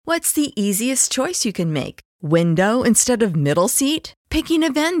What's the easiest choice you can make? Window instead of middle seat? Picking a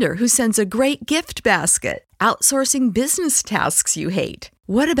vendor who sends a great gift basket? Outsourcing business tasks you hate?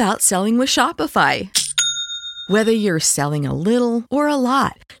 What about selling with Shopify? Whether you're selling a little or a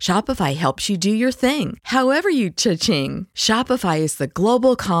lot, Shopify helps you do your thing, however you cha-ching. Shopify is the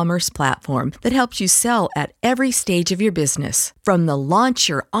global commerce platform that helps you sell at every stage of your business. From the launch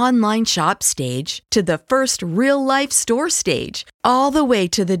your online shop stage to the first real-life store stage, all the way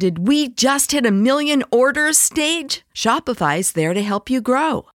to the did we just hit a million orders stage. Shopify's there to help you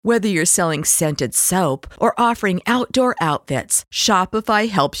grow. Whether you're selling scented soap or offering outdoor outfits, Shopify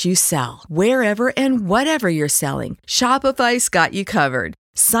helps you sell. Wherever and whatever you're selling, Shopify's got you covered.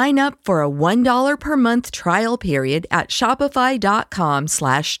 Sign up for a $1 per month trial period at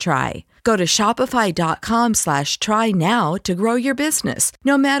shopify.com/try. Go to shopify.com/try now to grow your business,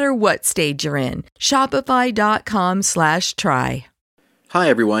 no matter what stage you're in. Shopify.com/try. Hi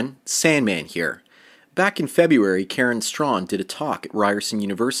everyone, Sandman here. Back in February, Karen Strawn did a talk at Ryerson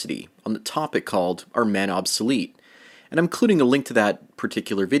University on the topic called Are Men Obsolete? And I'm including a link to that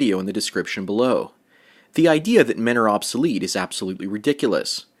particular video in the description below. The idea that men are obsolete is absolutely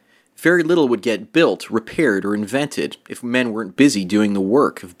ridiculous. Very little would get built, repaired, or invented if men weren't busy doing the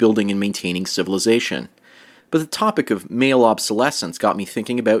work of building and maintaining civilization. But the topic of male obsolescence got me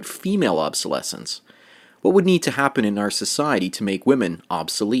thinking about female obsolescence. What would need to happen in our society to make women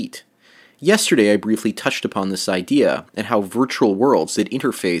obsolete? Yesterday I briefly touched upon this idea and how virtual worlds that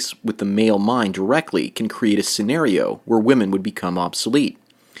interface with the male mind directly can create a scenario where women would become obsolete.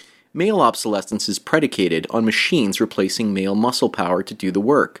 Male obsolescence is predicated on machines replacing male muscle power to do the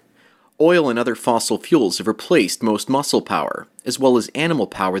work. Oil and other fossil fuels have replaced most muscle power, as well as animal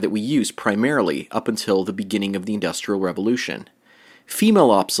power that we use primarily up until the beginning of the Industrial Revolution.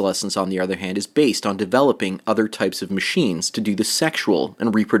 Female obsolescence, on the other hand, is based on developing other types of machines to do the sexual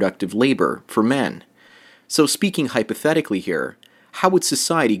and reproductive labor for men. So speaking hypothetically here, how would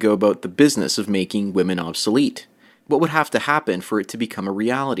society go about the business of making women obsolete? What would have to happen for it to become a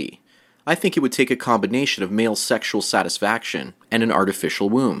reality? I think it would take a combination of male sexual satisfaction and an artificial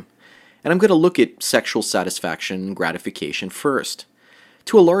womb. And I'm going to look at sexual satisfaction and gratification first.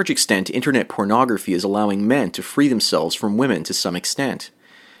 To a large extent, internet pornography is allowing men to free themselves from women to some extent.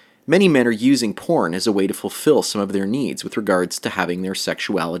 Many men are using porn as a way to fulfill some of their needs with regards to having their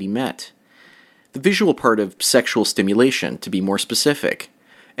sexuality met. The visual part of sexual stimulation, to be more specific.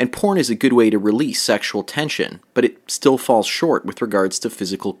 And porn is a good way to release sexual tension, but it still falls short with regards to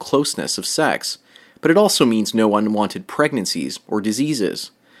physical closeness of sex. But it also means no unwanted pregnancies or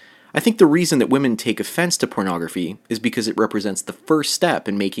diseases. I think the reason that women take offense to pornography is because it represents the first step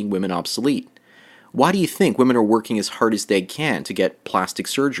in making women obsolete. Why do you think women are working as hard as they can to get plastic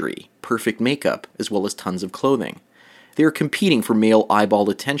surgery, perfect makeup, as well as tons of clothing? They are competing for male eyeball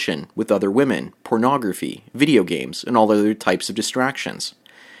attention with other women, pornography, video games, and all other types of distractions.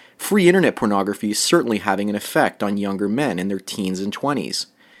 Free internet pornography is certainly having an effect on younger men in their teens and 20s.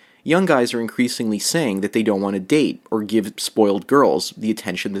 Young guys are increasingly saying that they don't want to date or give spoiled girls the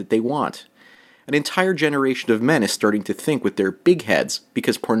attention that they want. An entire generation of men is starting to think with their big heads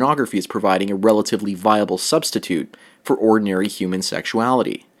because pornography is providing a relatively viable substitute for ordinary human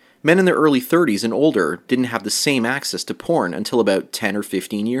sexuality. Men in their early 30s and older didn't have the same access to porn until about 10 or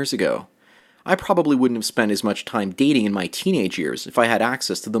 15 years ago. I probably wouldn't have spent as much time dating in my teenage years if I had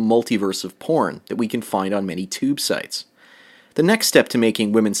access to the multiverse of porn that we can find on many tube sites. The next step to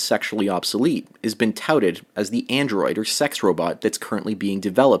making women sexually obsolete has been touted as the android or sex robot that's currently being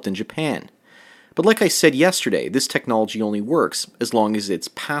developed in Japan. But like I said yesterday, this technology only works as long as it's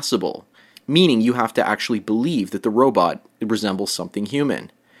passable, meaning you have to actually believe that the robot resembles something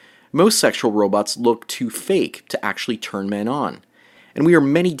human. Most sexual robots look too fake to actually turn men on. And we are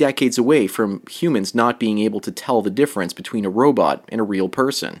many decades away from humans not being able to tell the difference between a robot and a real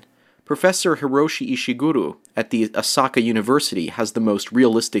person. Professor Hiroshi Ishiguro at the Osaka University has the most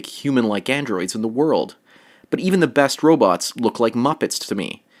realistic human-like androids in the world. But even the best robots look like Muppets to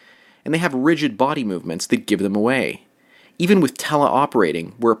me. And they have rigid body movements that give them away. Even with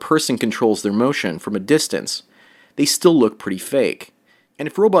teleoperating, where a person controls their motion from a distance, they still look pretty fake. And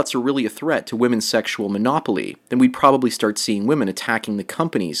if robots are really a threat to women's sexual monopoly, then we'd probably start seeing women attacking the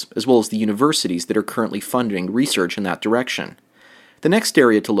companies as well as the universities that are currently funding research in that direction. The next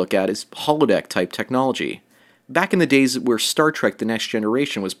area to look at is holodeck-type technology. Back in the days where Star Trek The Next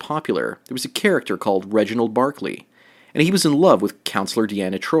Generation was popular, there was a character called Reginald Barclay, and he was in love with Counselor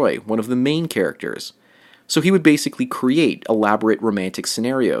Deanna Troi, one of the main characters. So he would basically create elaborate romantic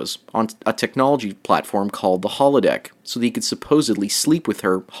scenarios on a technology platform called the holodeck, so that he could supposedly sleep with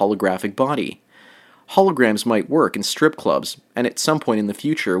her holographic body. Holograms might work in strip clubs, and at some point in the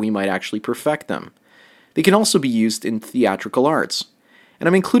future we might actually perfect them. They can also be used in theatrical arts. And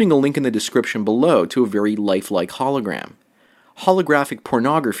I'm including a link in the description below to a very lifelike hologram. Holographic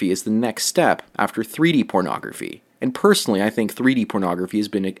pornography is the next step after 3D pornography, and personally I think 3D pornography has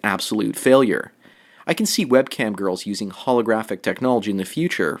been an absolute failure. I can see webcam girls using holographic technology in the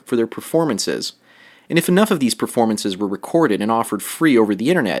future for their performances, and if enough of these performances were recorded and offered free over the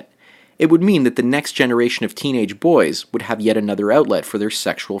internet, it would mean that the next generation of teenage boys would have yet another outlet for their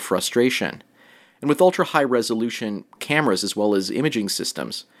sexual frustration. And with ultra-high-resolution cameras as well as imaging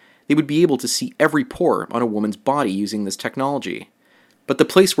systems, they would be able to see every pore on a woman's body using this technology. But the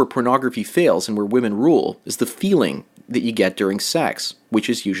place where pornography fails and where women rule is the feeling that you get during sex, which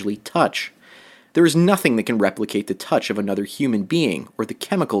is usually touch. There is nothing that can replicate the touch of another human being or the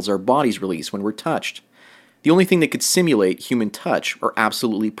chemicals our bodies release when we're touched. The only thing that could simulate human touch are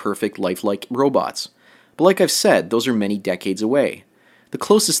absolutely perfect lifelike robots. But like I've said, those are many decades away. The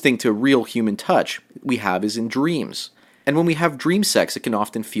closest thing to real human touch we have is in dreams. And when we have dream sex, it can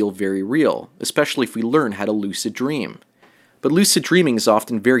often feel very real, especially if we learn how to lucid dream. But lucid dreaming is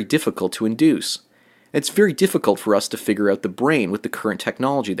often very difficult to induce. It's very difficult for us to figure out the brain with the current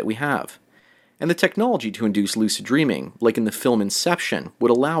technology that we have. And the technology to induce lucid dreaming, like in the film Inception,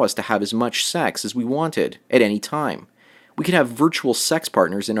 would allow us to have as much sex as we wanted at any time. We could have virtual sex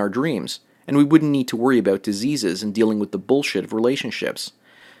partners in our dreams, and we wouldn't need to worry about diseases and dealing with the bullshit of relationships.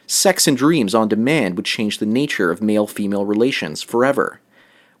 Sex and dreams on demand would change the nature of male-female relations forever.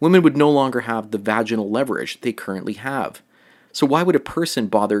 Women would no longer have the vaginal leverage they currently have. So why would a person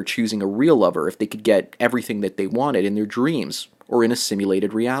bother choosing a real lover if they could get everything that they wanted in their dreams or in a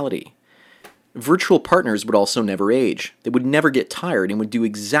simulated reality? Virtual partners would also never age. They would never get tired and would do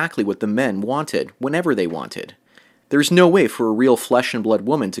exactly what the men wanted whenever they wanted. There is no way for a real flesh and blood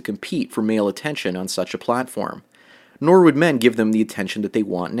woman to compete for male attention on such a platform, nor would men give them the attention that they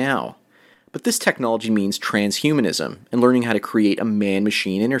want now. But this technology means transhumanism and learning how to create a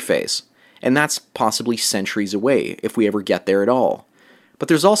man-machine interface, and that's possibly centuries away if we ever get there at all. But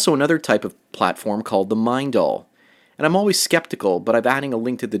there's also another type of platform called the Mind-Doll, and I'm always skeptical, but I'm adding a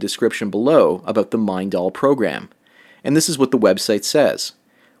link to the description below about the Mind-Doll program. And this is what the website says.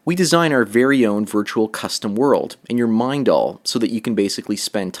 We design our very own virtual custom world in your mind doll so that you can basically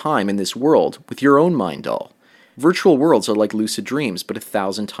spend time in this world with your own mind doll. Virtual worlds are like lucid dreams, but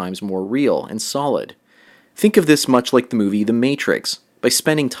 1,000 times more real and solid. Think of this much like the movie The Matrix. By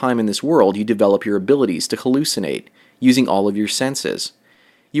spending time in this world, you develop your abilities to hallucinate, using all of your senses.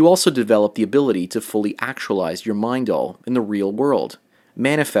 You also develop the ability to fully actualize your mind doll in the real world,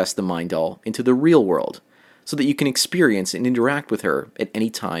 manifest the mind doll into the real world, so that you can experience and interact with her at any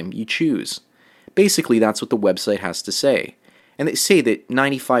time you choose. Basically, that's what the website has to say. And they say that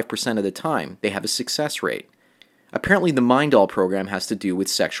 95% of the time, they have a success rate. Apparently, the Mind Doll program has to do with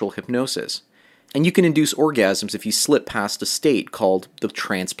sexual hypnosis. And you can induce orgasms if you slip past a state called the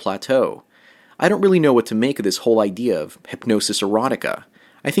trance plateau. I don't really know what to make of this whole idea of hypnosis erotica.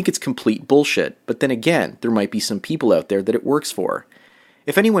 I think it's complete bullshit, but then again, there might be some people out there that it works for.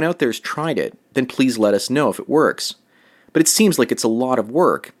 If anyone out there has tried it, then please let us know if it works. But it seems like it's a lot of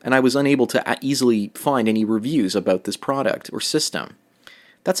work, and I was unable to easily find any reviews about this product or system.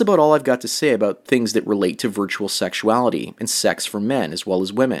 That's about all I've got to say about things that relate to virtual sexuality and sex for men as well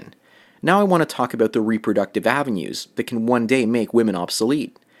as women. Now I want to talk about the reproductive avenues that can one day make women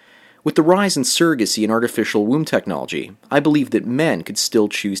obsolete. With the rise in surrogacy and artificial womb technology, I believe that men could still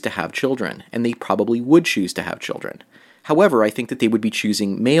choose to have children, and they probably would choose to have children. However, I think that they would be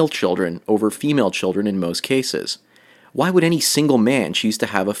choosing male children over female children in most cases. Why would any single man choose to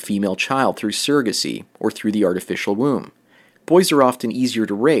have a female child through surrogacy or through the artificial womb? Boys are often easier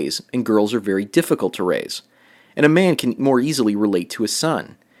to raise, and girls are very difficult to raise. And a man can more easily relate to a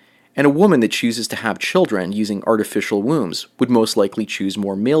son. And a woman that chooses to have children using artificial wombs would most likely choose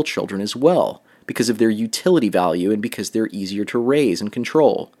more male children as well, because of their utility value and because they're easier to raise and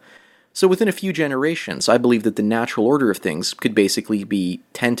control. So within a few generations, I believe that the natural order of things could basically be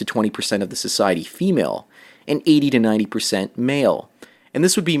 10 to 20% of the society female, and 80 to 90% male. And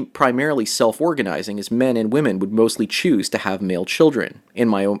this would be primarily self-organizing, as men and women would mostly choose to have male children, in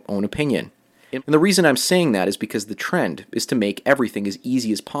my own opinion. And the reason I'm saying that is because the trend is to make everything as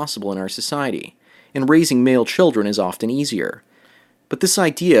easy as possible in our society, and raising male children is often easier. But this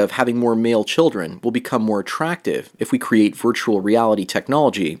idea of having more male children will become more attractive if we create virtual reality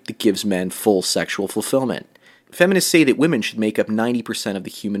technology that gives men full sexual fulfillment. Feminists say that women should make up 90% of the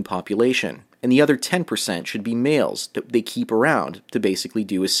human population, and the other 10% should be males that they keep around to basically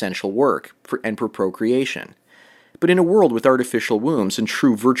do essential work for procreation. But in a world with artificial wombs and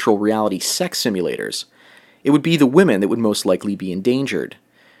true virtual reality sex simulators, it would be the women that would most likely be endangered.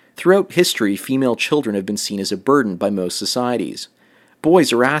 Throughout history, female children have been seen as a burden by most societies.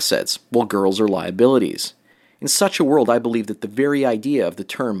 Boys are assets, while girls are liabilities. In such a world, I believe that the very idea of the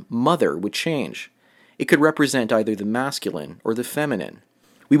term mother would change. It could represent either the masculine or the feminine.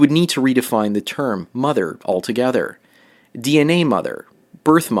 We would need to redefine the term mother altogether. DNA mother,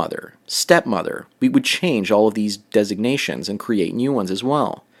 birth mother, stepmother. We would change all of these designations and create new ones as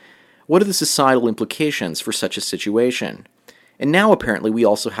well. What are the societal implications for such a situation? And now apparently we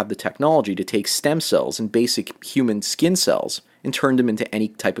also have the technology to take stem cells and basic human skin cells and turn them into any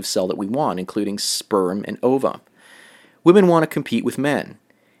type of cell that we want, including sperm and ova. Women want to compete with men.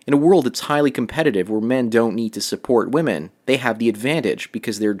 In a world that's highly competitive where men don't need to support women, they have the advantage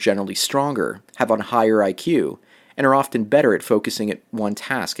because they're generally stronger, have a higher IQ, and are often better at focusing at one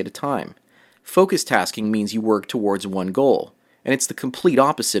task at a time. Focus tasking means you work towards one goal, and it's the complete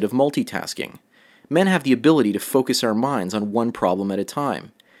opposite of multitasking. Men have the ability to focus our minds on one problem at a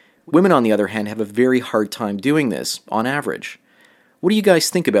time. Women, on the other hand, have a very hard time doing this, on average. What do you guys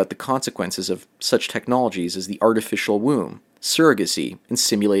think about the consequences of such technologies as the artificial womb, surrogacy, and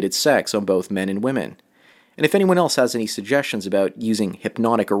simulated sex on both men and women? And if anyone else has any suggestions about using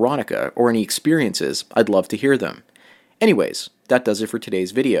hypnotic erotica or any experiences, I'd love to hear them. Anyways, that does it for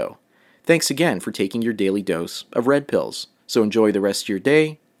today's video. Thanks again for taking your daily dose of red pills. So enjoy the rest of your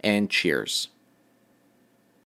day, and cheers.